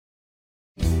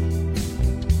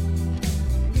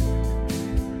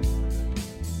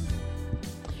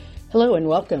Hello and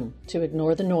welcome to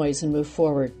Ignore the Noise and Move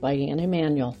Forward by Anne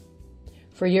Emanuel.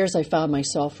 For years I found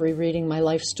myself rereading my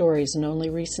life stories and only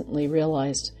recently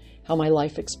realized how my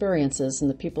life experiences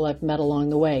and the people I've met along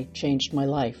the way changed my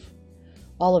life.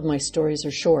 All of my stories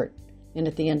are short, and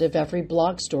at the end of every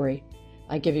blog story,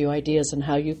 I give you ideas on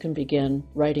how you can begin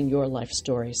writing your life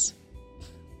stories.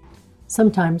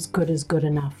 Sometimes good is good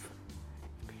enough.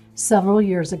 Several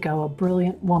years ago, a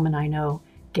brilliant woman I know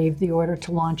gave the order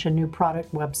to launch a new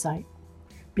product website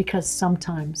because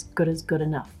sometimes good is good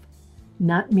enough,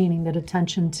 not meaning that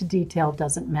attention to detail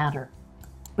doesn't matter.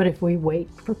 But if we wait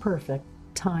for perfect,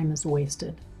 time is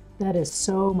wasted. That is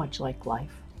so much like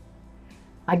life.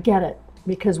 I get it,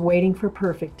 because waiting for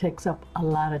perfect takes up a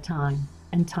lot of time,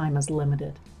 and time is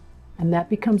limited. And that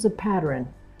becomes a pattern,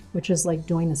 which is like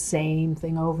doing the same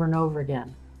thing over and over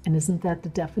again. And isn't that the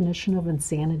definition of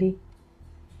insanity?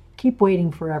 Keep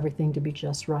waiting for everything to be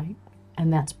just right,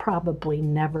 and that's probably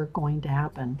never going to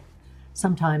happen.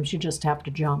 Sometimes you just have to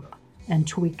jump and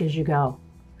tweak as you go.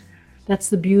 That's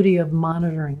the beauty of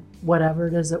monitoring whatever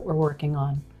it is that we're working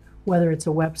on, whether it's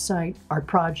a website, our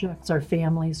projects, our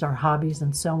families, our hobbies,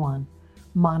 and so on.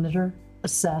 Monitor,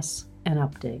 assess, and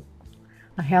update.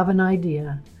 I have an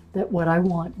idea that what I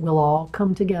want will all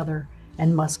come together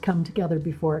and must come together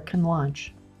before it can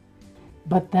launch.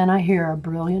 But then I hear a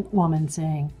brilliant woman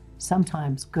saying,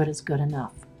 sometimes good is good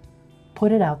enough.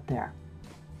 Put it out there.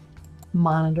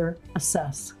 Monitor,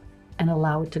 assess, and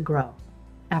allow it to grow.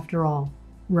 After all,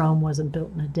 Rome wasn't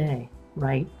built in a day,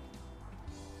 right?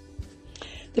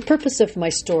 The purpose of my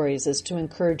stories is to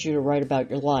encourage you to write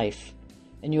about your life,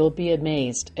 and you will be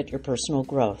amazed at your personal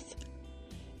growth.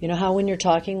 You know how when you're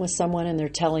talking with someone and they're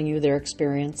telling you their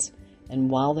experience,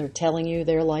 and while they're telling you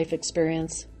their life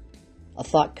experience, a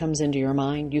thought comes into your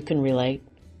mind, you can relate.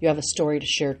 You have a story to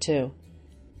share too.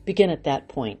 Begin at that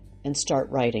point and start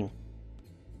writing.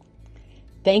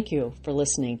 Thank you for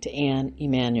listening to Anne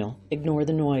Emanuel. Ignore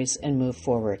the noise and move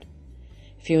forward.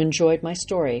 If you enjoyed my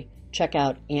story, check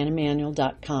out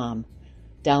anneemanuel.com.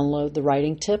 Download the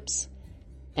writing tips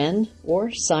or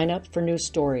sign up for new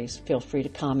stories. Feel free to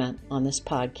comment on this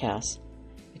podcast.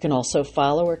 You can also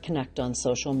follow or connect on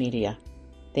social media.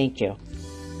 Thank you.